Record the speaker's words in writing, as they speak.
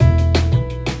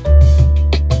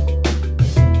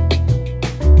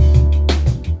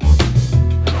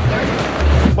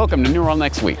welcome to New World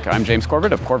Next Week. I'm James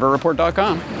Corbett of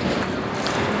CorbettReport.com.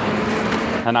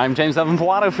 And I'm James Evan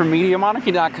Pilato from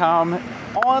MediaMonarchy.com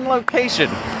on location.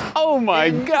 Oh my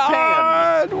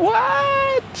God! Japan.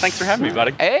 What? Thanks for having me,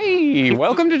 buddy. Hey,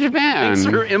 welcome to Japan. Thanks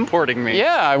for importing me.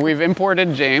 Yeah, we've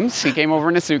imported James. He came over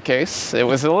in a suitcase. It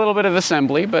was a little bit of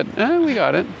assembly, but we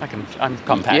got it. I'm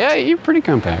compact. Yeah, you're pretty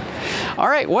compact. All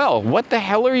right, well, what the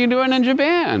hell are you doing in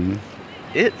Japan?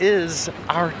 It is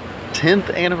our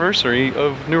 10th anniversary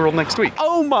of New World Next Week.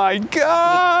 Oh my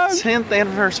God! 10th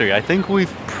anniversary. I think we've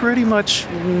pretty much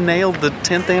nailed the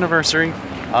 10th anniversary.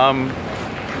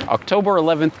 October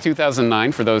 11th,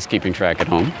 2009, for those keeping track at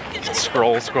home.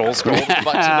 Scroll to the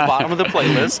bottom of the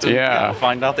playlist and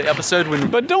find out the episode when...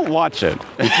 But don't watch it.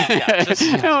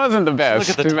 It wasn't the best.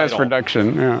 Look at the best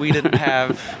production. Yeah.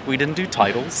 We didn't do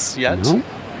titles yet. No.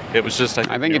 It was just,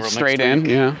 I think it's straight in,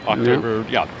 yeah. October,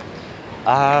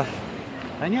 yeah.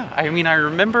 And yeah, I mean, I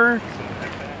remember...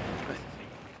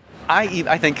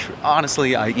 I think,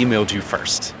 honestly, I emailed you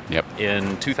first. Yep.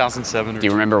 In 2007. Do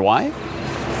you remember why?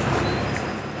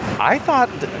 I thought,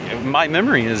 my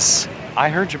memory is, I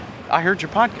heard your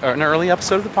an early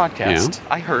episode of the podcast. Yeah.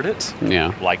 I heard it.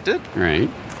 Yeah. Liked it. Right.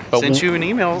 But Sent you an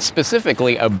email.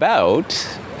 Specifically about...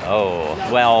 Oh,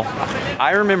 well,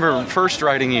 I remember first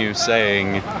writing you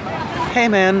saying, hey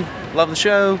man, love the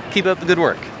show, keep up the good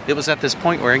work. It was at this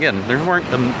point where, again, there weren't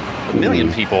a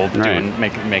million people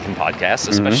making podcasts,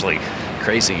 especially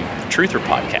crazy truther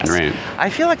podcasts. Right. I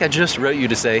feel like I just wrote you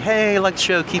to say, hey, I like the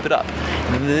show, keep it up.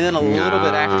 And then a little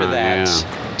bit after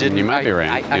that, didn't you might be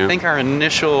right. I think our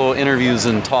initial interviews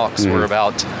and talks were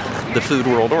about the Food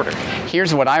World Order.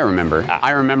 Here's what I remember.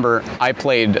 I remember I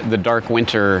played the Dark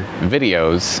Winter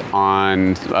videos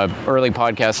on an early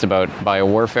podcast about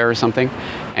biowarfare or something,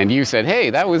 and you said, hey,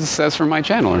 that's from my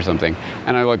channel or something.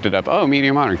 And I looked it up. Oh,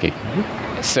 Media Monarchy.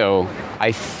 So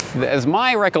as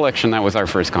my recollection, that was our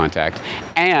first contact.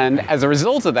 And as a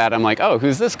result of that, I'm like, oh,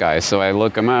 who's this guy? So I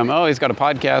look him up. Oh, he's got a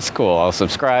podcast. Cool. I'll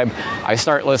subscribe. I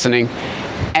start listening.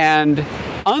 And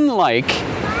unlike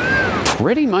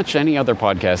pretty much any other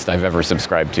podcast I've ever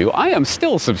subscribed to, I am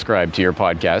still subscribed to your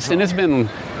podcast. And it's been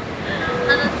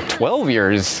 12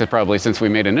 years probably since we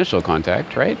made initial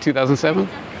contact, right? 2007?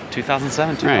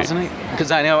 2007, 2008?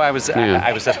 Because I know I was at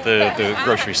the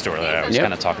grocery store that I was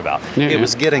going to talk about. It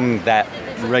was getting that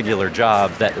regular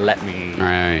job that let me,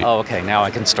 oh, okay, now I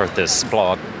can start this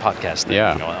blog podcast thing,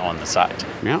 on the side.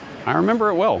 Yeah, I remember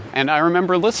it well. And I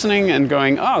remember listening and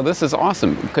going, oh, this is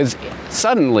awesome. Because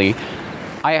suddenly,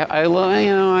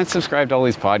 I subscribed to all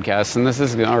these podcasts, and this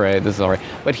is all right.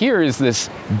 But here is this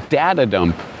data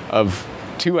dump of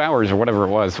 2 hours or whatever it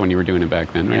was when you were doing it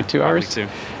back then, right? 2 hours? 2.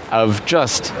 Of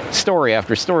just story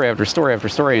after story after story after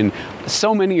story. And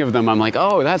so many of them, I'm like,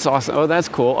 oh, that's awesome. Oh, that's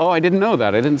cool. Oh, I didn't know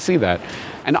that. I didn't see that.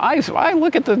 And I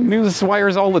look at the news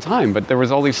wires all the time, but there was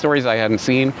all these stories I hadn't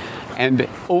seen. And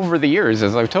over the years,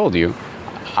 as I've told you,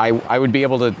 I would be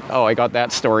able to, I got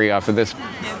that story off of this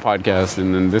podcast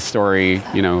and then this story,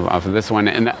 off of this one.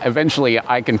 And eventually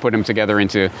I can put them together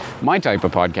into my type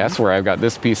of podcast where I've got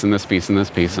this piece and this piece and this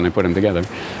piece and I put them together.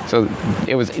 So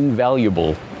it was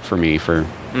invaluable for me for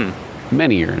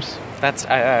many years. That's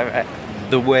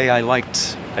the way I've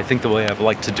liked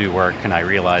to do work, and I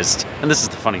realized, and this is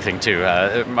the funny thing too,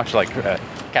 much like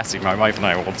Cassie, my wife, and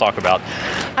I will talk about,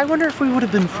 I wonder if we would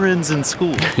have been friends in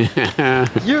school.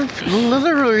 You're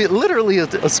literally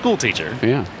a school teacher.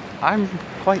 Yeah. I'm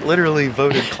quite literally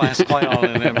voted class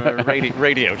clown in a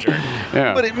radio jerk.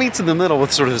 Yeah. But it meets in the middle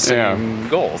with sort of the same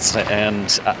goals.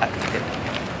 And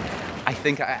I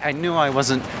think I knew I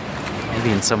wasn't,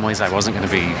 maybe in some ways I wasn't going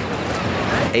to be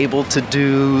able to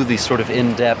do these sort of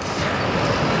in-depth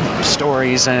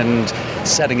stories, and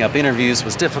setting up interviews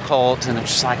was difficult, and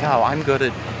it's just like, I'm good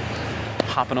at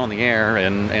hopping on the air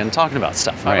and talking about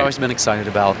stuff. I've always been excited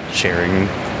about sharing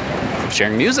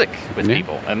music with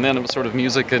people, and then it was sort of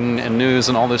music and news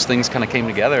and all those things kind of came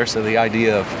together, so the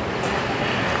idea of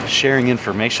sharing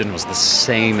information was the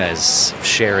same as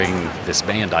sharing this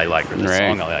band I like or this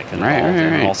song I like, and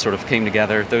it all sort of came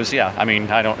together. Those,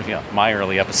 my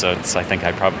early episodes, I think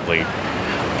I probably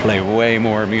play way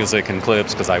more music and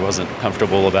clips because I wasn't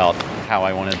comfortable about how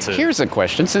I wanted to. Here's a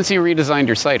question. Since you redesigned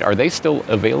your site, are they still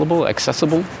available,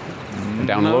 accessible,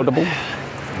 downloadable?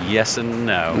 Yes and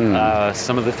no.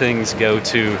 Some of the things go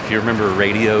to, if you remember,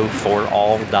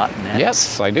 radioforall.net.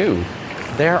 Yes, I do.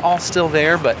 They're all still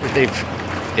there, but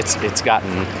it's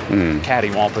gotten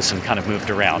cattywampus and kind of moved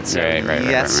around. So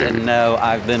yes and no.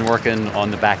 I've been working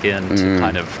on the back end to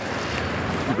kind of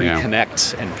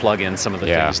reconnect and plug in some of the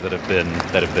things that have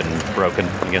been broken,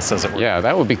 I guess, as it were. Yeah,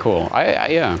 that would be cool.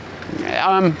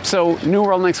 So New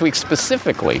World Next Week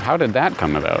specifically, how did that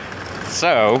come about?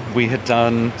 So we had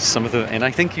done some of the, and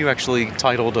I think you actually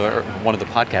titled one of the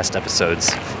podcast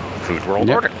episodes Food World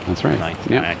Order. That's right.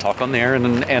 And I talk on there,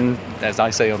 and as I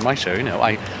say on my show,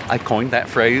 I coined that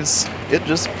phrase.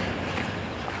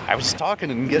 I was talking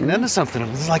and getting into something. It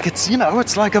was like, it's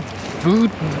like a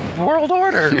food world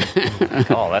order.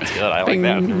 Oh, that's good. I like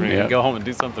that. We're going to go home and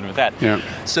do something with that. Yeah.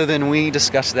 So then we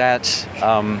discussed that.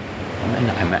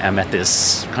 And I'm at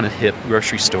this kind of hip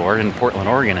grocery store in Portland,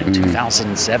 Oregon in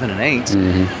 2007 and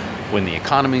 8. When the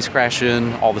economy's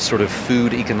crashing, all the sort of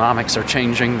food economics are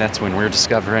changing. That's when we're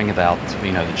discovering about,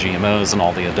 the GMOs and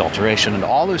all the adulteration and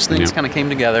all those things kind of came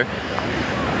together.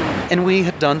 And we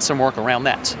had done some work around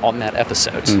that on that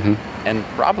episode. And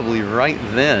probably right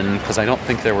then, because I don't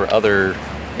think there were other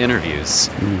interviews,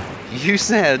 you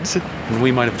said, and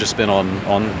we might have just been on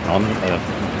a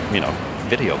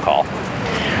video call,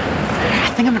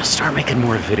 I think I'm going to start making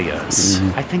more videos.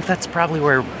 I think that's probably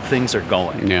where things are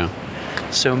going. Yeah.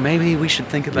 So maybe we should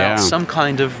think about some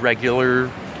kind of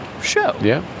regular show.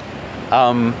 Yeah.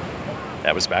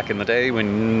 That was back in the day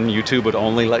when YouTube would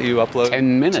only let you upload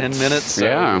 10 minutes. 10 minutes. So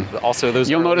yeah. Also,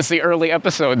 those. You'll notice the early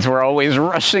episodes were always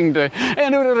rushing to.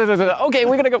 Okay,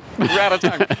 we're gonna go. We're out of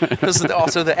time. Because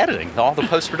also the editing, all the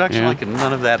post-production,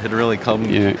 none of that had really come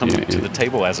to the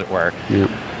table, as it were.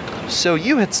 Yeah. So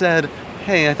you had said,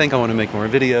 hey, I think I want to make more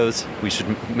videos. We should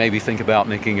maybe think about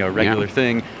making a regular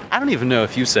thing. I don't even know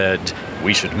if you said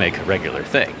we should make a regular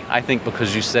thing. I think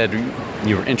because you said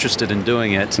you were interested in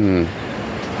doing it.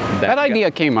 That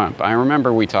idea came up. I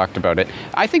remember we talked about it.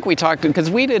 I think we talked because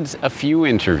we did a few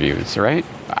interviews, right?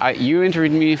 You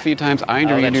interviewed me a few times. I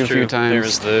interviewed you a few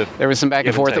times. There was some back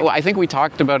and forth. Well, I think we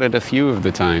talked about it a few of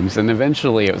the times, and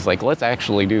eventually it was like, let's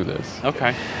actually do this.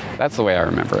 Okay. That's the way I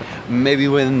remember it. Maybe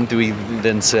when we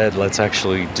then said, let's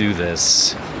actually do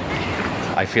this,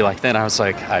 I feel like then I was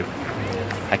like,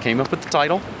 I came up with the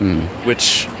title,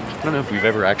 which I don't know if we've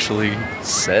ever actually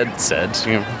said,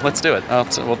 let's do it.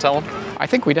 We'll tell them. I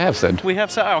think we have said. We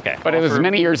have said, okay. But it was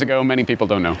many years ago. Many people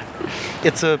don't know.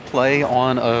 It's a play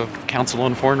on a Council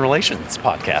on Foreign Relations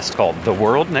podcast called The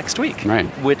World Next Week. Right.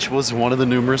 Which was one of the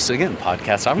numerous,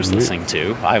 podcasts I was listening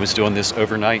to. I was doing this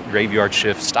overnight graveyard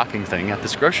shift stocking thing at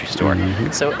this grocery store.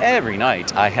 So every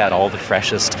night I had all the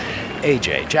freshest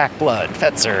AJ, Jack Blood,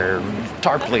 Fetzer,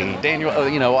 Tarpley,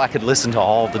 Daniel, I could listen to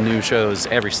all the new shows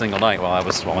every single night while I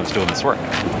was doing this work.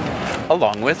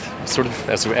 Along with, sort of,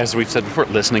 as we've said before,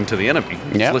 listening to the enemy.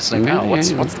 Listening now.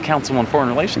 What's the Council on Foreign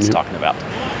Relations talking about?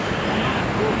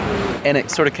 And it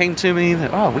sort of came to me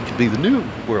that, we could be the New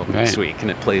World Next Week.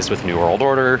 And it plays with New World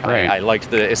Order. Right. I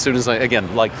liked as soon as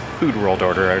like Food World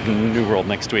Order, New World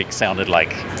Next Week sounded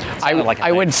like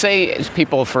I would say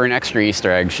people, for an extra Easter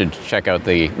egg, should check out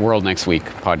the World Next Week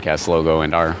podcast logo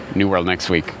and our New World Next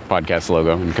Week podcast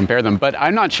logo and compare them. But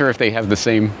I'm not sure if they have the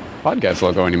same podcast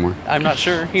logo anymore. I'm not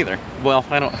sure either. Well,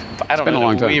 I don't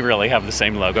know that we really have the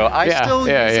same logo. I still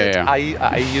use it.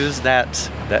 I use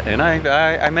that and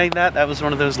I made that. That was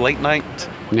one of those late night,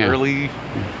 early,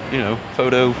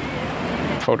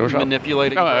 Photoshop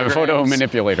manipulating. Photo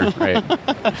manipulator, right?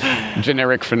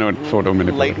 Generic photo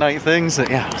manipulator. Late night things.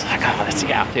 I was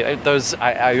like, those.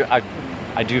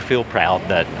 I do feel proud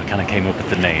that I kind of came up with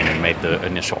the name and made the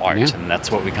initial art, and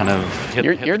that's what we kind of hit.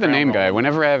 You're the name guy.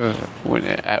 Whenever I have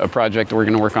a project we're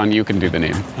going to work on, you can do the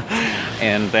name.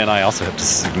 And then I also have to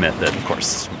submit that, of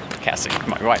course, Cassie,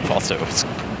 my wife, also has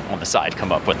on the side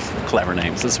come up with clever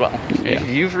names as well. Yeah.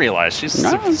 You've realized she's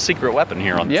a secret weapon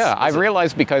here on this. Yeah, I've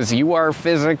realized because you are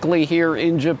physically here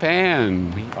in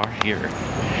Japan. We are here.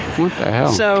 What the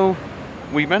hell? So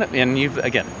we met, and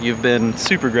you've been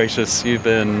super gracious. You've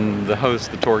been the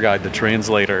host, the tour guide, the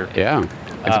translator. Yeah,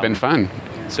 it's been fun.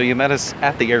 So you met us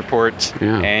at the airport,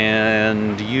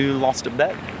 and you lost a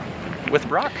bet with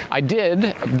Brock. I did,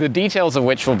 the details of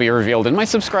which will be revealed in my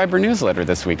subscriber newsletter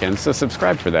this weekend, so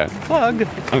subscribe for that. Plug.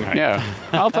 Okay. Yeah,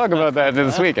 I'll talk about that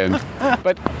this weekend.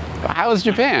 But how's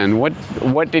Japan?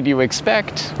 What did you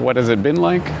expect? What has it been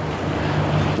like?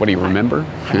 What do you remember?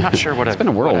 I'm not sure what been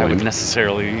a whirlwind. I would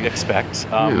necessarily expect.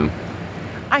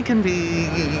 I can be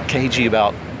cagey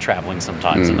about traveling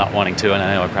sometimes and not wanting to, and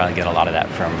I know I probably get a lot of that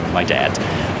from my dad.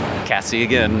 Cassie,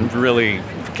 again, really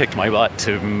kicked my butt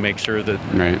to make sure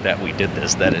that we did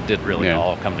this, that it did really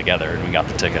all come together, and we got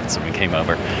the tickets and we came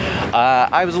over.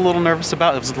 I was a little nervous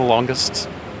about it. It was the longest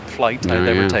flight I've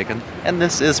ever taken, and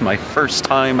this is my first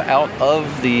time out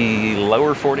of the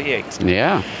lower 48.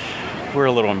 Yeah. We're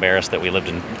a little embarrassed that we lived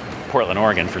in Portland,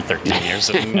 Oregon for 13 years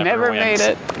and never made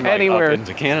it anywhere. Up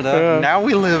into Canada. Now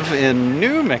we live in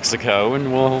New Mexico,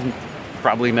 and we'll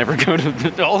probably never go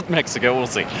to Old Mexico. We'll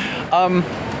see.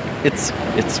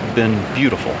 it's been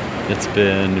beautiful. It's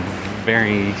been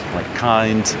very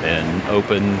kind and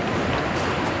open.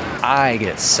 I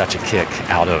get such a kick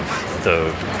out of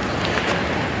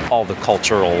all the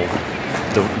cultural,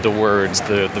 the words,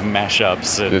 the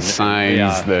mashups, and the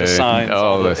signs,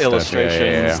 all the illustrations.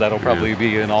 Yeah. That'll probably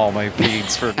be in all my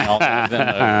feeds for now.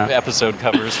 Then episode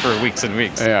covers for weeks and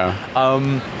weeks. Yeah.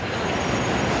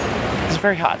 It's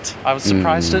very hot. I was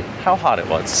surprised at how hot it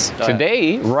was.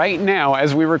 Today, right now,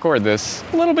 as we record this,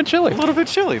 a little bit chilly. A little bit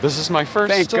chilly. This is my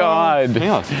first. Thank God.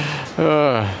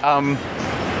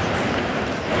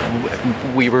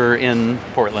 We were in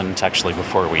Portland actually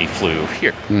before we flew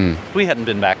here. We hadn't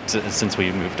been back since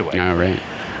we moved away. Oh, right.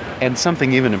 And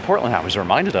something even in Portland I was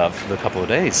reminded of a couple of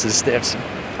days is there was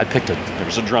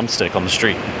a drumstick on the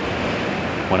street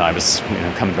when I was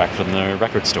coming back from the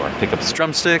record store. Pick up this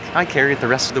drumstick, I carry it the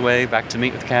rest of the way back to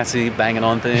meet with Cassie, banging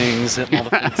on things, hitting all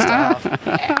the fun stuff.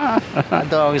 I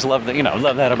always loved that,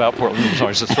 love that about Portland. There's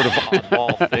always just sort of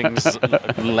oddball things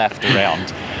left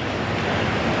around.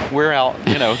 We're out,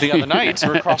 the other night,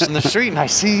 we're crossing the street, and I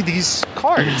see these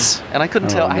cards. And I couldn't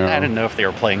tell. No. I didn't know if they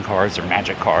were playing cards or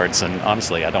magic cards, and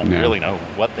honestly, I don't really know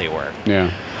what they were.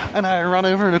 Yeah. And I run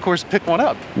over and, of course, pick one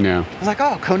up. Yeah. I was like,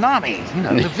 oh, Konami,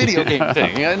 the video game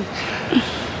thing. And,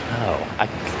 I'm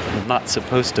not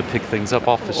supposed to pick things up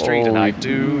off the street, and I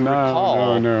do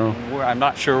recall. No. I'm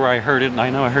not sure where I heard it, and I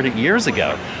know I heard it years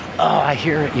ago. Oh, I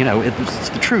hear it, it's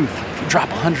the truth. If you drop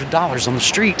 $100 on the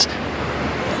street,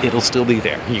 it'll still be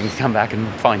there. You can come back and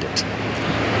find it.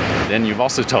 Then you've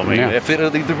also told me if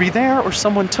it'll either be there or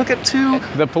someone took it to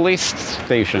the police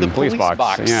station, the police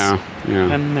box. Yeah.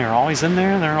 And they're always in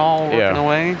there. They're all working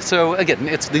away. So again,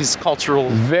 it's these cultural,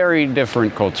 very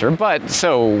different culture. But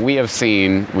so we've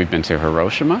been to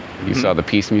Hiroshima. You saw the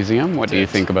Peace Museum. What do you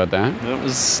think about that?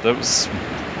 That was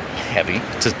heavy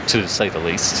to say the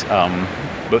least.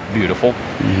 But beautiful.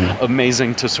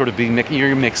 Amazing to sort of be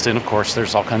you're mixed in. Of course,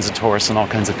 there's all kinds of tourists and all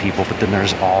kinds of people, but then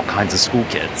there's all kinds of school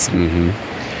kids.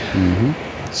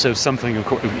 So something that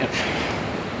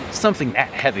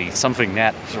heavy, something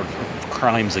that sort of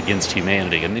crimes against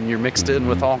humanity, and then you're mixed in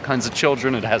with all kinds of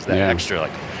children. It has that extra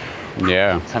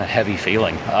kind of heavy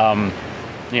feeling.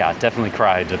 Definitely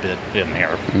cried a bit in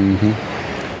there.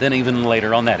 Then even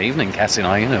later on that evening, Cassie and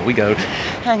I, we go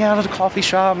hang out at a coffee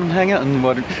shop and hang out and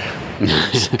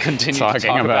continue to talk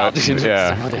about some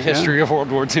of the history of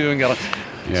World War II and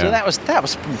so that was a lot.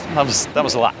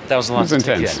 That was a lot. It was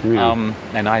intense.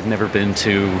 And I'd never been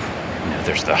to.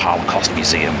 There's the Holocaust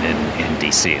Museum in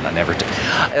D.C. and I never.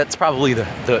 It's probably the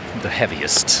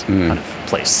heaviest kind of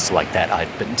place like that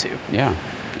I've been to. Yeah.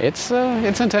 It's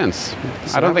intense.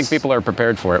 I don't think people are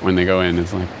prepared for it when they go in.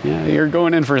 It's like, you're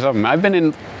going in for something. I've been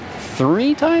in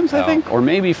 3 times, I think, or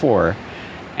maybe 4.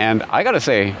 And I got to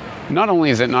say, not only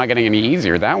is it not getting any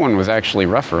easier, that one was actually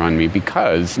rougher on me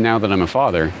because now that I'm a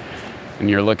father and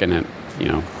you're looking at,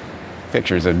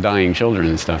 pictures of dying children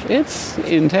and stuff, it's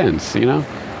intense, It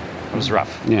was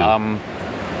rough. Yeah.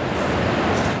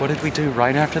 What did we do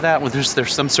right after that? Well,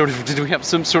 did we have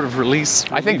some sort of release?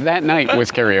 I think that night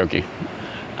was karaoke.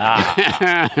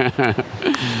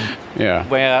 Yeah.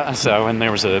 Well, and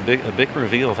there was a big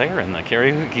reveal there in the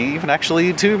karaoke, even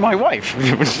actually to my wife.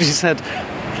 She said,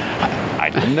 I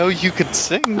didn't know you could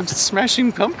sing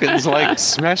Smashing Pumpkins like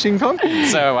Smashing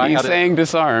Pumpkins. So he sang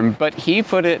Disarm, but he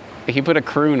put a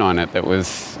croon on it that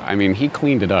was, he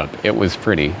cleaned it up. It was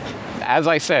pretty. As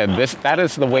I said, that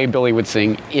is the way Billy would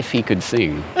sing if he could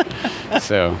sing.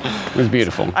 So it was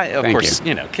beautiful. Of course,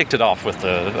 kicked it off with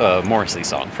the Morrissey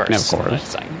song first. Of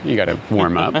course. You got to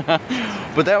warm up.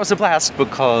 But that was a blast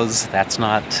because that's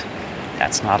not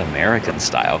American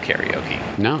style karaoke.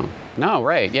 No,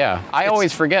 right, yeah. I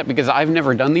always forget because I've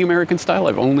never done the American style.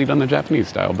 I've only done the Japanese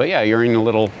style. But yeah, you're in a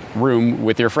little room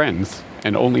with your friends.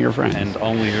 And only your friends.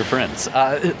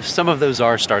 Some of those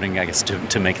are starting, I guess,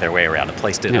 to make their way around. A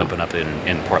place did open up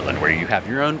in Portland where you have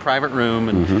your own private room,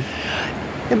 and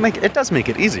it does make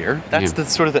it easier. That's the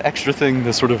sort of the extra thing,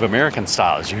 the sort of American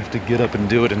style is you have to get up and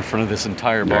do it in front of this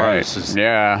entire bar. Right.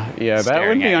 That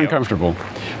would be uncomfortable.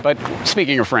 But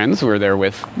speaking of friends who were there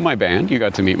with my band, you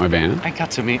got to meet my band. I got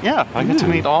to meet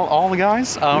all the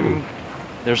guys.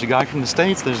 There's a guy from the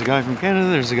States, there's a guy from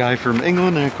Canada, there's a guy from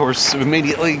England, and of course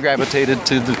immediately gravitated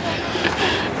to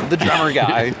the drummer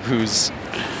guy who's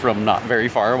from not very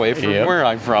far away from where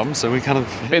I'm from, so we kind of...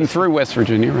 Been through West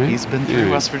Virginia, right? He's been through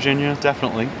West Virginia,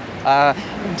 definitely.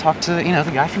 Talked to,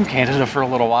 the guy from Canada for a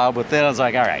little while, but then I was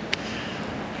like, all right,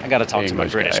 I got to talk to my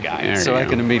British guy. So I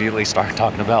can immediately start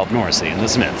talking about Morrissey and the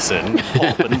Smiths and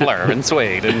Pulp and Blur and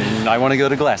Suede, and I want to go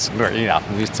to Glastonbury,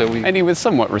 And he was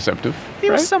somewhat receptive. He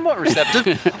was somewhat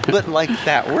receptive, but like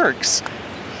that works.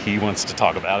 he wants to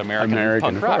talk about American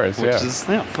punk of rock, course, which is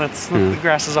the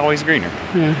grass is always greener.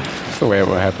 Yeah, that's the way it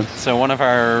will happen. So one of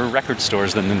our record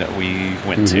stores then that we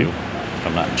went to, if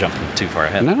I'm not jumping too far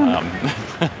ahead. No.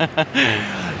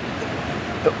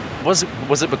 Was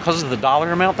it because of the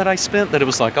dollar amount that I spent that it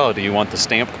was like, oh, do you want the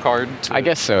stamp card? I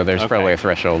guess so. There's probably a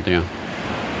threshold, yeah.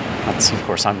 Of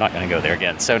course, I'm not going to go there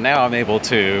again. So now I'm able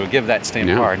to give that stamp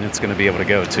card, and it's going to be able to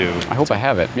go to... I hope I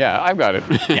have it. Yeah, I've got it.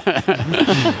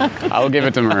 Yeah. I'll give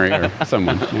it to Murray or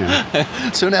someone.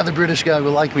 Yeah. So now the British guy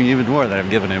will like me even more that I'm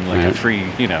giving him like a free,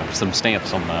 some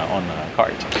stamps on the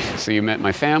card. So you met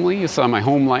my family. You saw my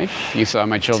home life. You saw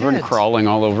my children crawling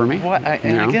all over me.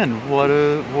 Again, what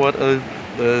a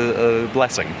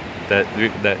blessing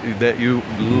that you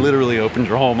literally opened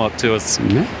your home up to us.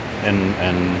 Yeah.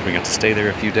 And we got to stay there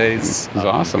a few days. It was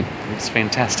awesome. It was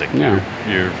fantastic. Yeah.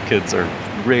 Your kids are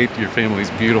great. Your family's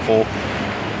beautiful.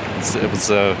 It was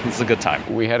a good time.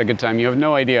 We had a good time. You have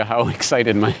no idea how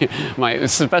excited my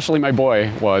especially my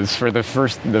boy was for the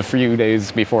few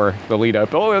days before the lead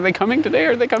up. Oh, are they coming today?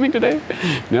 Are they coming today?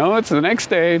 No, it's the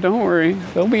next day. Don't worry.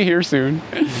 They'll be here soon.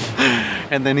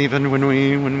 And then even when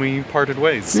we parted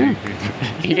ways,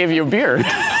 he gave you a beer.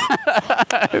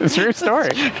 True story.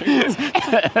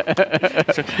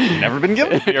 Never been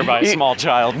given a beer by a small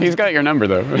child. He's got your number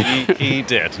though. He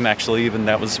did, and actually, even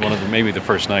that was maybe the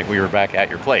first night we were back at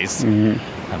your place. I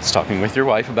was talking with your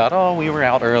wife about, we were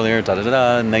out earlier,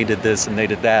 and they did this and they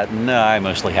did that. No, I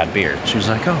mostly had beer. She was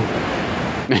like,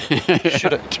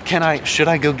 should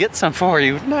I go get some for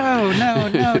you?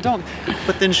 No, don't.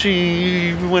 But then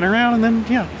she went around and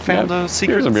then found a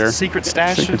secret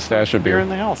stash of beer in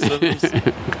the house.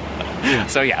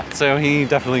 So he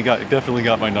definitely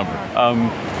got my number.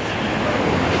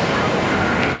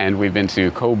 And we've been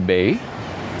to Kobe.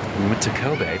 We went to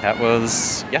Kobe. That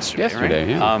was yesterday, right?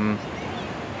 Yeah.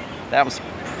 That was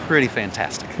pretty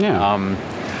fantastic. Yeah.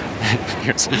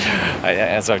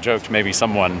 As I joked, maybe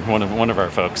one of our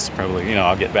folks probably,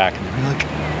 I'll get back and they'll be like,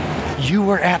 you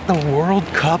were at the World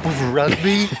Cup of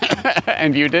Rugby?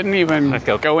 And you didn't even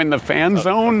go in the fan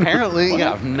zone? Apparently,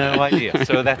 no idea.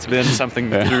 So that's been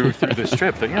something through this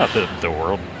trip that the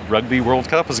Rugby World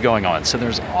Cup is going on. So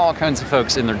there's all kinds of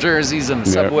folks in their jerseys and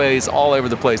the subways all over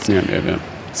the place. Yeah.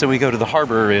 So we go to the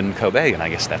harbor in Kobe, and I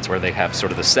guess that's where they have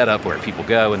sort of the setup where people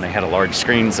go, and they had a large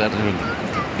screen set,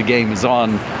 and the game is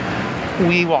on.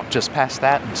 We walked just past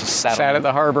that and just sat at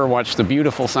the harbor, watched the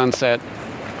beautiful sunset.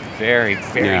 Very,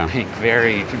 very pink,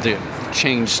 very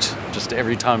changed just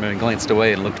every time I glanced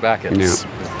away and looked back. It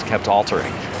kept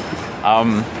altering.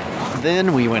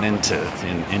 Then we went into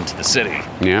the city.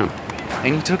 Yeah.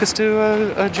 And you took us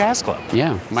to a jazz club.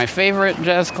 Yeah, my favorite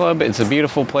jazz club. It's a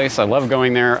beautiful place. I love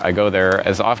going there. I go there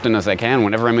as often as I can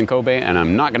whenever I'm in Kobe, and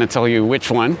I'm not going to tell you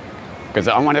which one because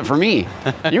I want it for me.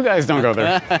 You guys don't go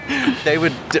there. They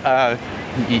would.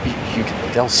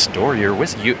 They'll store your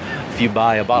whiskey. If you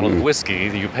buy a bottle of whiskey,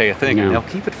 you pay a thing, and they'll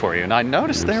keep it for you. And I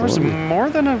noticed there was more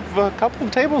than a couple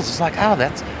of tables. It's like,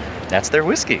 that's their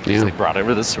whiskey. Yeah. They brought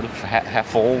over this sort of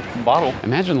half-full bottle.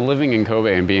 Imagine living in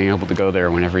Kobe and being able to go there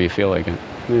whenever you feel like it.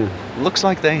 Yeah. Looks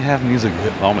like they have music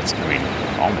almost every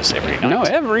night. No,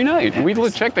 every night. We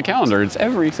check the calendar. It's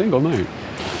every single night.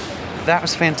 That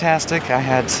was fantastic. I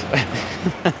had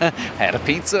had a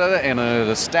pizza and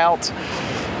a stout.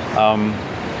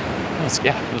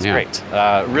 It was great.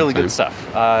 Really good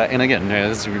stuff. And again,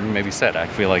 as we maybe said, I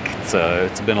feel like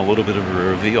it's been a little bit of a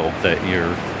reveal that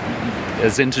you're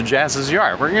as into jazz as you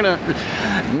are. We're gonna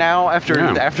now after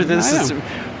this.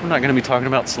 We're not going to be talking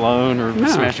about Sloan or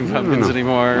Smashing Pumpkins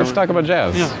anymore. Let's talk about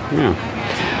jazz.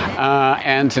 Yeah.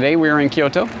 And today we are in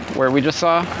Kyoto, where we just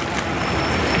saw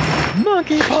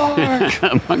Monkey Park.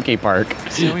 A monkey park.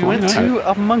 So we went to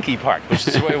a monkey park, which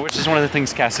is one of the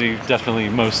things Cassidy definitely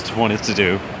most wanted to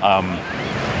do.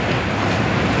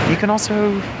 You can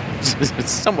also,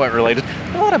 it's somewhat related,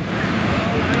 a lot of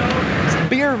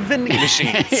beer vending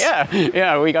machines.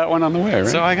 yeah, we got one on the way, right?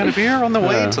 So I got a beer on the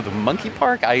way to the monkey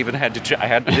park. I even had to check.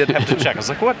 Did have to check. I was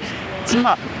like, what? It's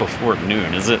not before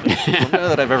noon, is it? I don't know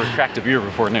that I've ever cracked a beer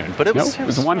before noon, but it was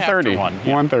 1:30.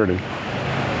 1:30.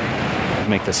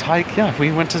 Make this hike. Yeah,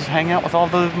 we went to hang out with all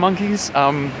the monkeys.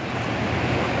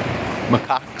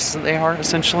 Macaques they are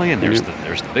essentially, and there's the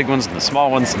big ones and the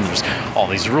small ones, and there's all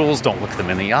these rules. Don't look them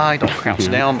in the eye. Don't crouch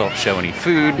down. Don't show any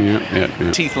food.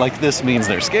 Teeth like this means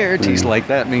they're scared. Teeth like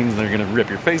that means they're gonna rip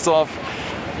your face off.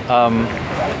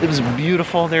 It was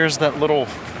beautiful. There's that little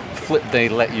they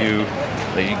let you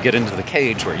get into the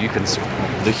cage where you can.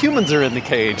 The humans are in the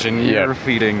cage and you're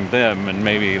feeding them, and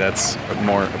maybe that's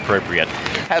more appropriate.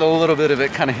 Had a little bit of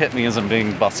it kind of hit me as I'm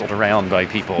being bustled around by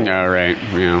people. Yeah, right.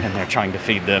 Yeah. And they're trying to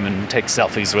feed them and take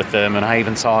selfies with them. And I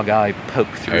even saw a guy poke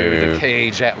through the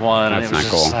cage at one. That's and it was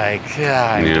not just cool. like,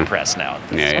 I'm depressed now.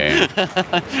 Yeah.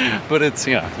 But it's,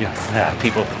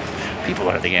 people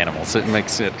are the animals. It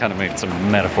kind of makes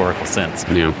some metaphorical sense.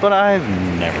 Yeah. But I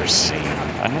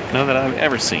don't know that I've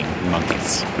ever seen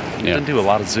monkeys. I didn't do a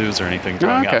lot of zoos or anything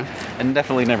growing up. And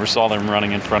definitely never saw them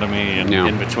running in front of me and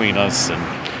in between us.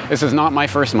 And this is not my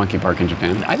first monkey park in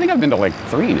Japan. I think I've been to like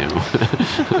 3 now.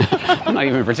 I'm not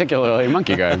even particularly a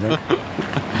monkey guy. But.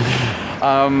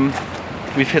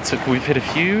 We've hit a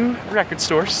few record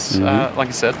stores, like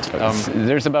I said.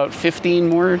 There's about 15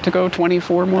 more to go,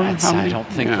 24 more. I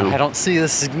don't see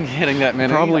us hitting that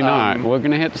many. Probably not. We're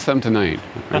gonna hit some tonight.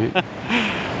 Right?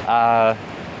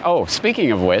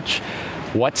 Speaking of which,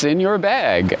 what's in your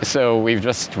bag? So we've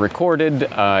just recorded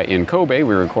in Kobe.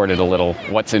 We recorded a little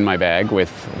 "What's in My Bag" with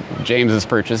James's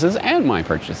purchases and my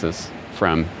purchases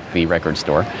from the record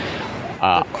store.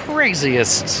 The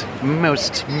craziest,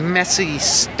 most messy,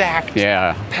 stacked,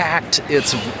 packed.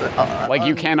 It's like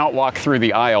you cannot walk through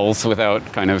the aisles without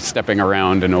kind of stepping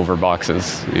around and over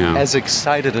boxes. Yeah. As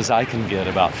excited as I can get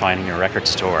about finding a record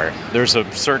store, there's a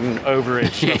certain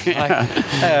overage of like,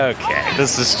 okay,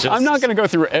 this is just... I'm not going to go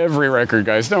through every record,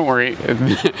 guys. Don't worry.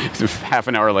 Half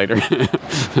an hour later.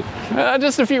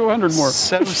 Just a few hundred more.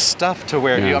 So stuffed to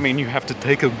where, you have to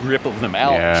take a grip of them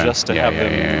out just to have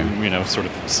them, sort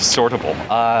of sortable.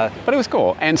 But it was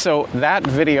cool. And so that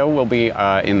video will be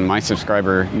in my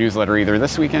subscriber newsletter either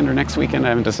this weekend or next weekend. I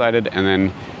haven't decided. And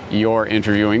then your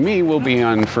interviewing me will be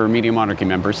on for Media Monarchy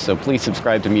members. So please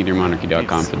subscribe to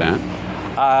MediaMonarchy.com for that.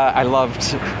 I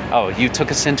loved... you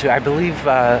took us into, I believe...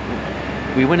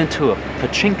 we went into a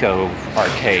pachinko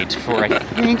arcade for, I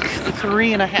think,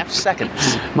 3.5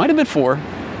 seconds. Might have been 4.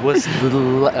 Was,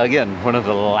 again, one of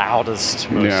the loudest,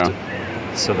 most...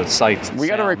 So the sights. We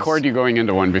got to record you going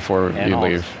into one before you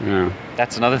leave. Yeah.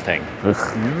 That's another thing.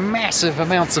 Massive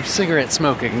amounts of cigarette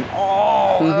smoking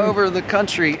all over the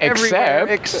country, everywhere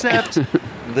except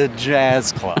the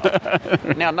jazz club.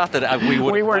 Now, not that we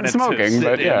weren't smoking,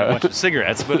 but a bunch of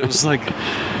cigarettes, but it was like,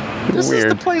 this is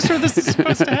the place where this is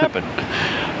supposed to happen.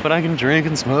 But I can drink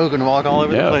and smoke and walk all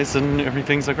over the place, and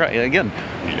everything's like right. Again,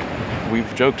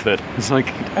 we've joked that it's like,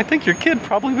 I think your kid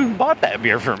probably bought that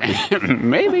beer for me.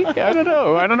 Maybe. I don't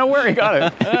know. I don't know where he got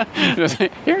it. Just,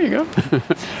 here you go.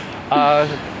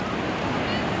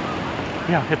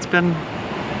 It's been,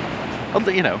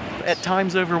 at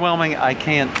times overwhelming. I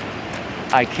can't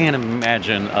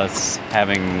imagine us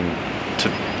having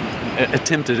to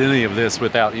attempted any of this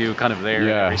without you kind of there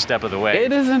every step of the way.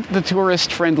 It isn't the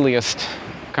tourist friendliest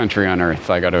country on earth,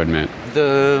 I got to admit.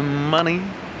 The money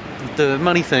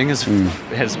thing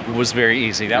was very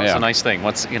easy. That was a nice thing.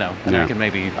 I can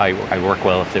maybe I work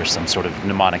well if there's some sort of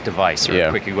mnemonic device or a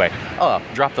quickie way.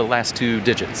 Drop the last 2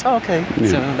 digits. Okay,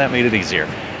 so that made it easier.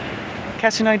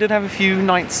 Cassie and I did have a few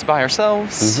nights by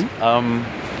ourselves.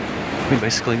 We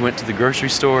basically went to the grocery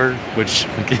store, which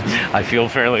I feel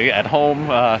fairly at home.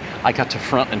 I got to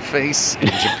front and face in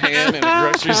Japan in a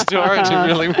grocery store. It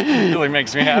really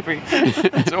makes me happy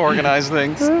to organize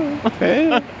things.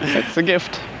 It's a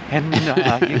gift. And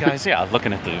you guys,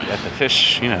 looking at the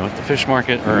fish, at the fish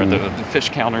market or at the fish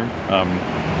counter.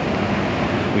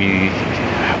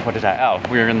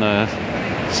 We're in the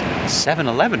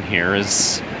 7-Eleven here.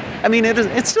 It's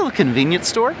still a convenience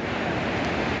store,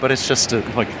 but it's just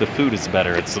like the food is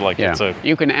better. It's like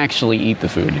you can actually eat the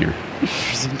food here.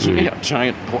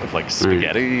 Giant like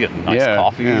spaghetti and nice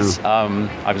coffees.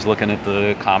 I was looking at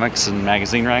the comics and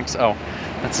magazine racks.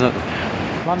 That's a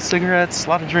lot of cigarettes, a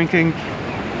lot of drinking.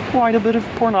 Quite a bit of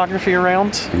pornography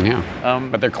around. Yeah.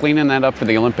 But they're cleaning that up for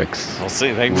the Olympics. We'll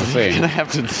see. They're going to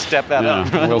have to step that up.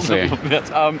 We'll see.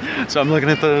 So I'm looking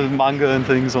at the manga and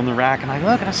things on the rack, and I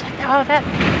look and I was like,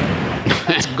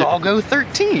 that's Golgo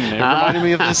 13. It reminded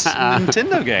me of this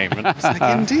Nintendo game. And I was like,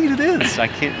 indeed it is. I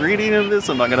can't read any of this.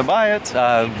 I'm not going to buy it.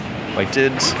 I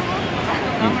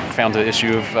found an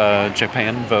issue of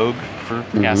Japan Vogue for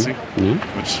Cassie,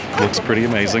 which looks pretty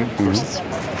amazing. Of course, it's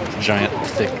a giant,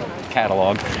 thick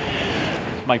catalog.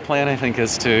 My plan, I think,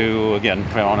 is to, again,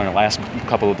 on our last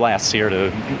couple of blasts here,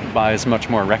 to buy as much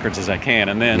more records as I can,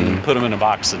 and then put them in a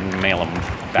box and mail them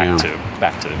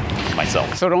back to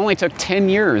myself. So it only took 10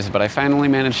 years, but I finally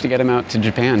managed to get him out to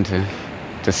Japan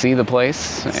to see the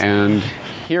place, and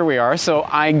here we are. So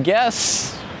I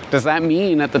guess, does that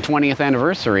mean at the 20th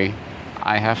anniversary,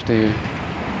 I have to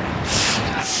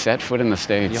set foot in the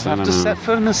States. You'll have to set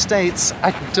foot in the States.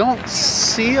 I don't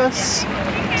see us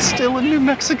still in New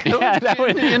Mexico. Yeah, that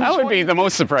would be the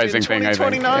most surprising thing, I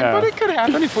think. Yeah. But it could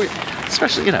happen if we,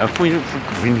 especially, if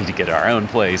we need to get our own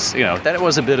place. That it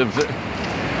was a bit of...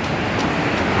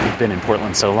 We've been in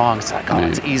Portland so long, it's like,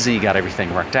 it's easy, got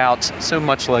everything worked out. So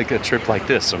much like a trip like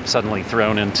this, I'm suddenly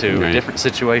thrown into a different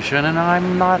situation, and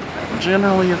I'm not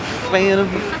generally a fan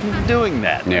of doing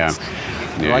that. Yeah.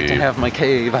 I like to have my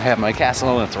cave, I have my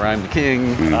castle, that's where I'm the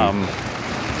king.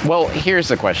 Well, here's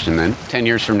the question then. 10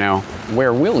 years from now,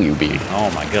 where will you be?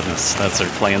 Oh my goodness, that's our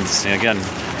plans. Again,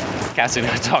 Cassie and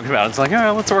I talk about it. It's like, all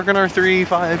right, let's work on our 3,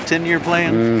 5, 10-year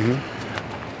plan. Mm-hmm.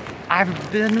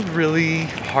 I've been really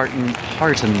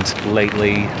heartened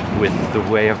lately with the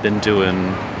way I've been doing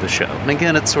the show. And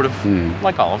again, it's sort of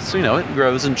like all of us, it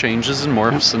grows and changes and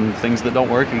morphs, and things that don't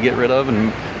work you get rid of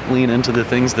and lean into the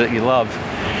things that you love.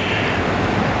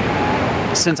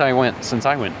 Since I went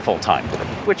full-time,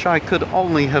 which I could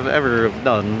only have ever have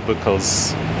done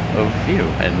because of you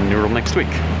and Neural Next Week.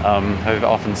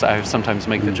 I sometimes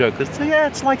make the joke that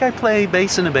it's like I play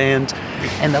bass in a band,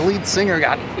 and the lead singer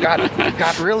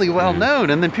got really well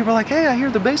known, and then people are like, hey, I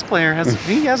hear the bass player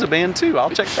has a band too. I'll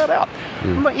check that out.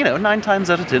 But 9 times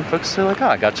out of 10, folks are like,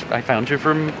 I found you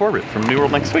from Corbett from Neural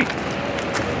Next Week.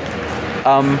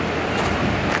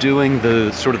 Doing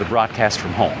the sort of the broadcast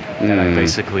from home, and I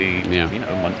basically,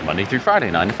 Monday through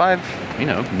Friday, 9 to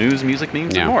 5, news, music,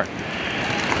 memes, and more.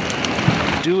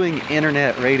 Doing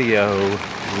internet radio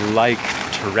like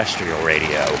terrestrial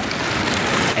radio,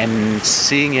 and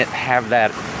seeing it have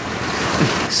that,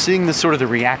 seeing the sort of the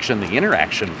reaction, the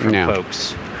interaction from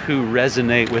folks who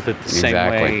resonate with it the same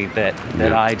way that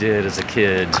I did as a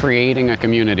kid. Creating a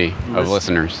community of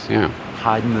listeners,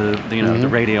 hiding the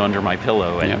radio under my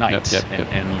pillow at night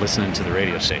and listening to the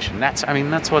radio station.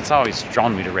 That's what's always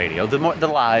drawn me to radio, the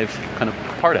live kind of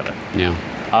part of it.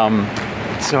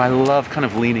 So I love kind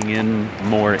of leaning in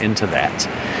more into that.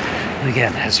 And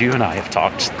again, as you and I have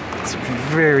talked, it's a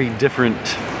very different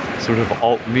sort of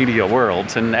alt media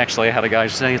world. And actually, I had a guy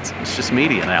say it's just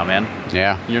media now, man.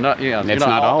 Yeah, you're not. It's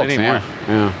not alt anymore.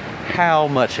 Yeah. How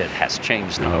much it has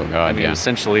changed now. Oh, God,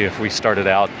 essentially, if we started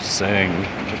out saying,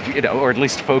 or at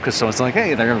least focus on, it's like,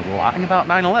 hey, they're lying about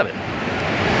 9/11.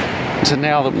 To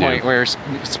now the point where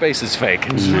space is fake.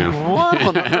 And what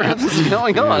on earth is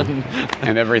going on?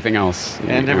 And everything else.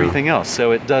 Everything else.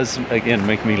 So it does, again,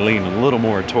 make me lean a little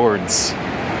more towards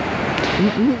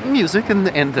music and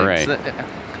things. Right. That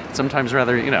sometimes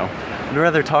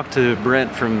rather talk to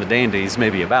Brent from the Dandies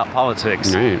maybe about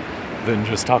politics. Right. Than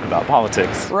just talk about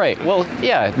politics. Right. Well,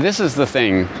 this is the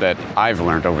thing that I've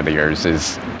learned over the years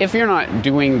is if you're not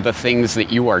doing the things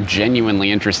that you are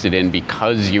genuinely interested in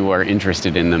because you are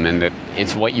interested in them and that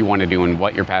it's what you want to do and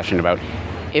what you're passionate about,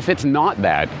 if it's not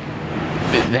that,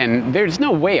 then there's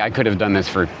no way I could have done this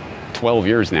for 12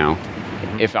 years now.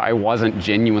 If I wasn't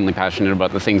genuinely passionate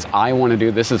about the things I want to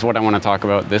do, this is what I want to talk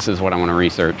about, this is what I want to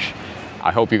research.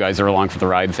 I hope you guys are along for the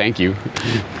ride. Thank you.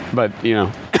 But,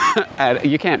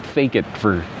 you can't fake it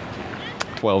for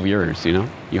 12 years,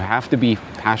 You have to be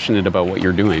passionate about what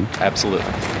you're doing. Absolutely.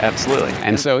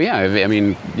 And so,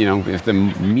 if the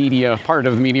media part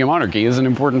of media monarchy is an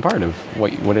important part of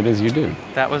what it is you do.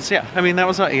 That was,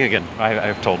 again,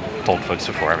 I've told folks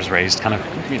before, I was raised kind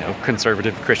of,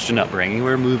 conservative Christian upbringing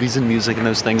where movies and music and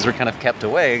those things were kind of kept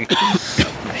away.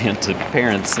 Hint to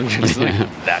parents, and just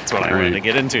that's what I wanted to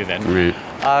get into then. Right.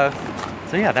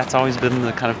 So that's always been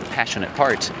the kind of passionate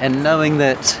part, and knowing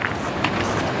that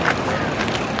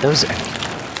those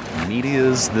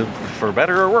media's, for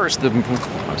better or worse, the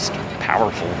most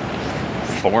powerful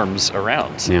forms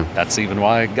around. Yeah. That's even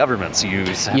why governments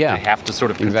have to sort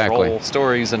of control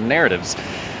stories and narratives.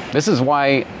 This is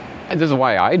why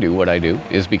I do what I do,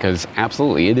 is because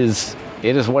absolutely it is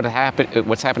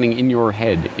what's happening in your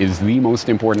head is the most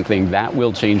important thing that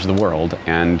will change the world.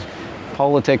 And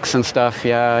politics and stuff,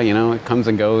 it comes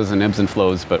and goes and ebbs and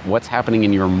flows, but what's happening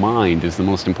in your mind is the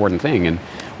most important thing. And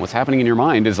what's happening in your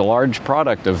mind is a large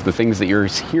product of the things that you're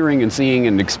hearing and seeing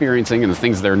and experiencing and the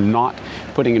things they're not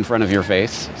putting in front of your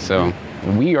face. So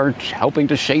we are helping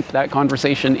to shape that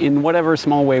conversation in whatever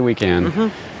small way we can.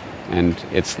 Mm-hmm. And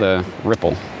it's the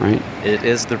ripple, right? It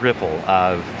is the ripple.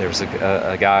 There's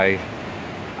a guy,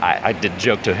 I did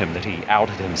joke to him that he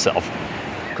outed himself.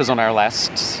 because on our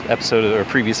last episode or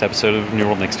previous episode of New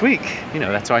World Next Week,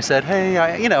 that's why I said, hey,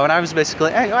 and I was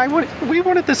basically, we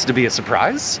wanted this to be a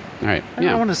surprise. Right. I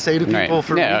don't want to say to people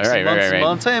for weeks and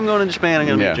months, hey, I'm going to Japan, I'm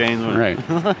going to meet James.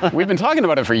 Right. We've been talking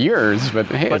about it for years, but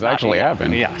hey, it's actually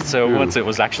happened. Yeah. So once it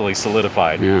was actually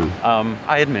solidified,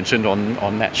 I had mentioned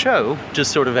on that show,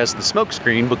 just sort of as the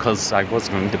smokescreen, because I was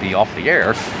going to be off the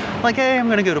air, like, hey, I'm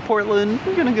going to go to Portland.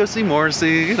 We're going to go see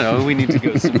Morrissey. We need to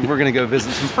go. We're going to go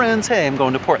visit some friends. Hey, I'm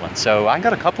going to Portland. So I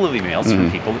got a couple of emails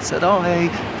from people that said, oh, hey,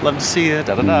 love to see you.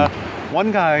 Da da da.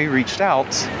 One guy reached out.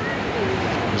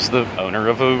 Was the owner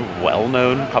of a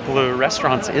well-known couple of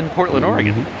restaurants in Portland,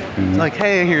 Oregon. Like,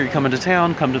 hey, I hear you're coming to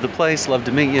town. Come to the place. Love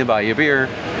to meet you. Buy you a beer.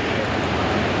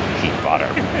 He bought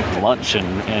our lunch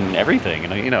and everything,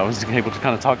 and I was able to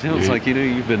kind of talk to him. It's like,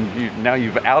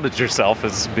 you've outed yourself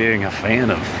as being a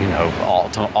fan of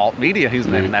alt media.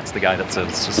 And that's the guy that says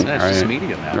it's just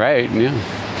media now. Right.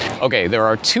 Yeah. Okay. There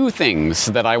are two things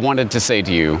that I wanted to say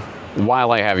to you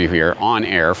while I have you here on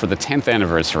air for the 10th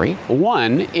anniversary.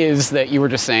 One is that you were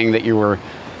just saying that you were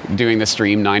doing the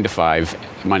stream 9 to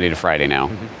 5, Monday to Friday now,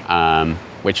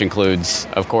 which includes,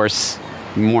 of course,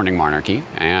 Morning Monarchy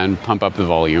and Pump Up the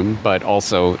Volume, but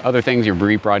also other things. You're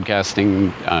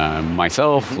rebroadcasting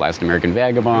myself, Last American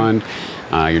Vagabond.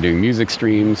 You're doing music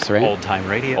streams, right? Old Time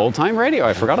Radio. Old Time Radio.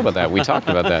 I forgot about that. We talked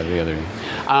about that the other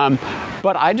day.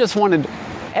 But I just wanted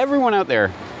everyone out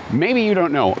there, maybe you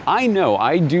don't know.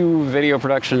 I do video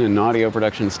production and audio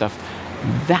production stuff.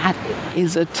 That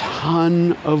is a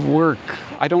ton of work.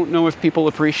 I don't know if people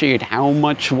appreciate how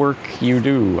much work you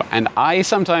do. And I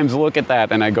sometimes look at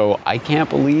that and I go, I can't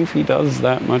believe he does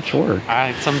that much work.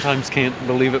 I sometimes can't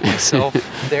believe it myself.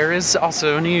 There is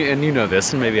also, and you know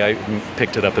this, and maybe I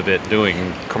picked it up a bit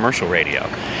doing commercial radio.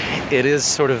 It is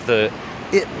sort of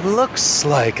it looks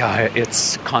like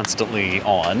it's constantly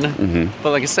on,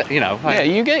 but like I said,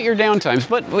 you get your downtimes,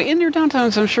 but in your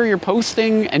downtimes, I'm sure you're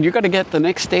posting, and you got to get the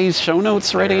next day's show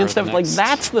notes ready and stuff. Like,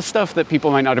 that's the stuff that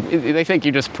people might not have. They think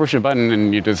you just push a button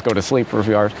and you just go to sleep for a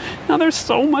few hours. Now, there's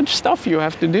so much stuff you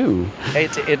have to do.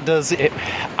 It does.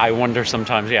 I wonder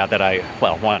sometimes, that I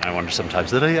wonder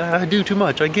sometimes that I do too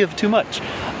much. I give too much.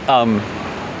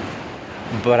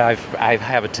 But I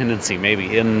have a tendency,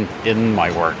 maybe in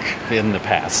my work in the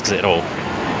past, it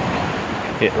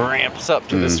ramps up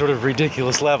to this sort of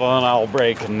ridiculous level, and I'll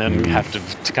break, and then have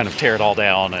to kind of tear it all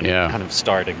down and kind of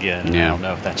start again. And I don't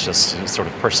know if that's just sort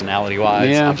of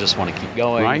personality-wise. I just want to keep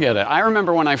going. I get it. I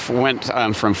remember when I went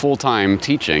from full-time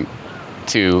teaching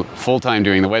to full-time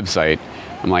doing the website.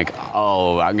 I'm like,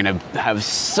 I'm going to have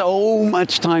so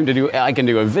much time to do. I can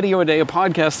do a video a day, a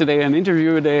podcast a day, an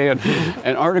interview a day,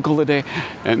 an article a day.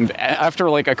 And after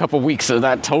like a couple weeks of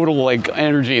that total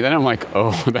energy, then I'm like,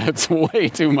 that's way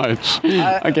too much.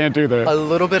 I can't do that. A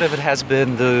little bit of it has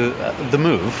been the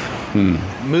move.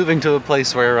 Moving to a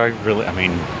place where we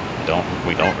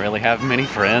don't really have many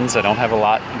friends. I don't have a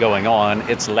lot going on.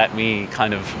 It's let me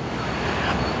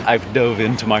I've dove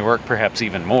into my work perhaps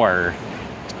even more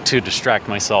to distract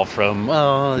myself from,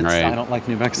 I don't like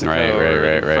New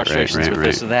Mexico, frustrations with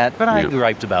this or that. But I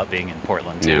griped about being in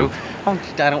Portland too. I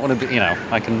don't want to be, I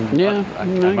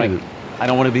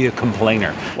don't want to be a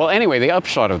complainer. Well, anyway, the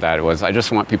upshot of that was I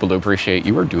just want people to appreciate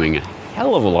you are doing a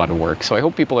hell of a lot of work. So I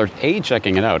hope people are A,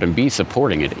 checking it out, and B,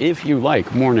 supporting it. If you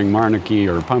like Morning Monarchy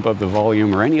or Pump Up the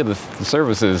Volume or any of the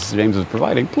services James is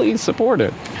providing, please support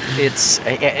it.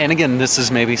 And again, this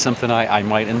is maybe something I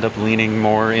might end up leaning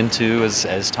more into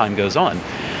as time goes on.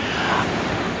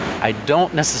 I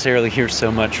don't necessarily hear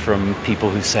so much from people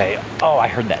who say, I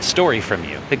heard that story from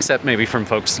you, except maybe from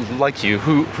folks like you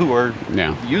who are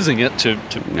using it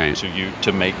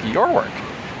to make your work.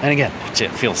 And again,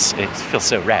 it feels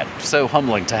so rad, so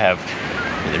humbling to have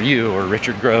either you or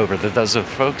Richard Grove or those other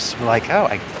folks like,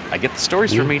 I get the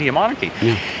stories from Media Monarchy.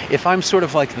 Yeah. If I'm sort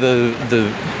of like the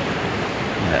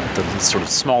sort of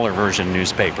smaller version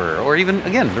newspaper, or even,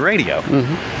 again, the radio.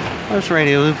 Most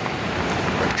radio,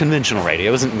 conventional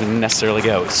radio, isn't necessarily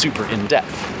go super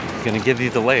in-depth. Going to give you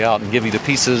the layout and give you the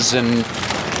pieces, and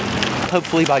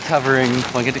hopefully by covering,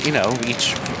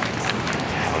 each...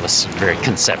 This very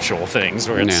conceptual things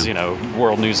where it's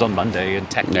world news on Monday and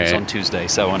tech news on Tuesday,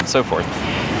 so on and so forth.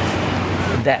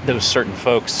 That those certain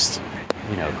folks,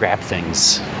 grab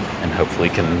things and hopefully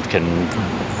can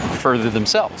further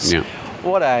themselves. Yeah.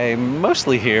 What I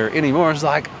mostly hear anymore is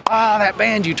like, that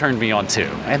band you turned me on to,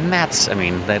 and that's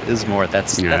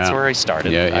where I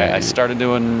started. I started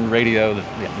doing radio.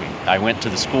 I went to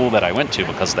the school that I went to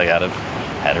because they had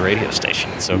a radio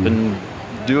station. So I've been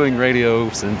doing radio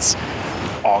since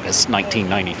August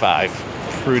 1995,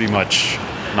 pretty much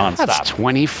nonstop. That's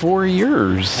 24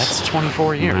 years. That's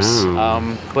 24 years.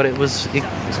 Wow. But it was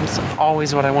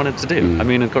always what I wanted to do. I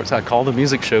mean, of course, I call the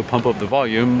music show Pump Up the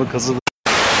Volume because of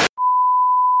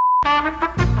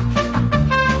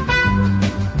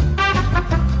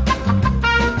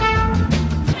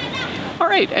All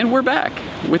right, and we're back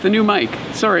with a new mic.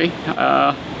 Sorry.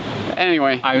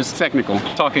 Anyway, I was technical.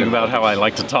 talking about how I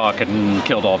like to talk and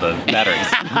killed all the batteries.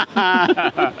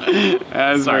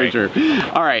 That's very true.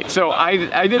 All right, so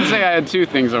I did say I had two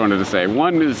things I wanted to say.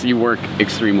 One is you work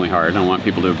extremely hard. I want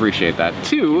people to appreciate that.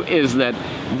 Two is that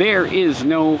there is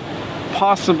no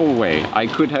possible way I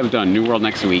could have done New World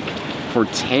Next Week for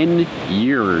 10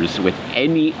 years with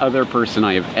any other person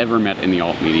I have ever met in the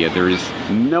alt media. There is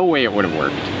no way it would have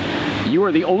worked. You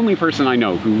are the only person I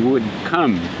know who would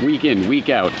come week in, week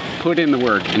out, put in the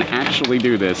work, and actually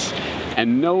do this.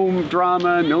 And no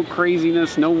drama, no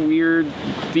craziness, no weird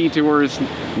detours.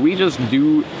 We just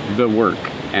do the work.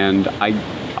 And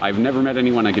I've never met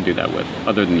anyone I could do that with,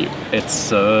 other than you.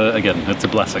 It's, again, it's a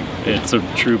blessing. It's a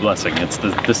true blessing. It's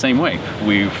the same way.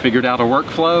 We've figured out a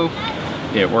workflow.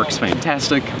 It works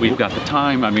fantastic. We've got the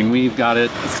time. I mean, we've got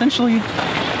it essentially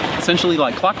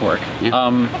like clockwork.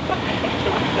 Yeah.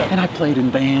 And I played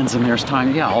in bands, and there's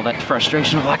time, all that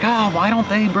frustration of like, why don't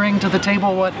they bring to the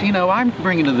table what, I'm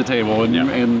bringing to the table?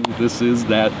 And this is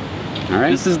that. All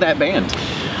right. This is that band.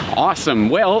 Awesome.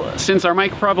 Well, since our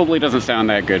mic probably doesn't sound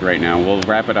that good right now, we'll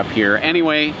wrap it up here.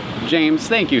 Anyway, James,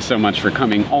 thank you so much for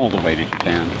coming all the way to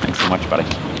Japan. Thanks so much, buddy.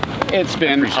 It's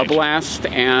been a blast,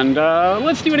 and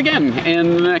let's do it again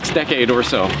in the next decade or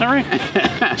so. All right.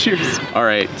 Cheers. All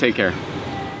right, take care.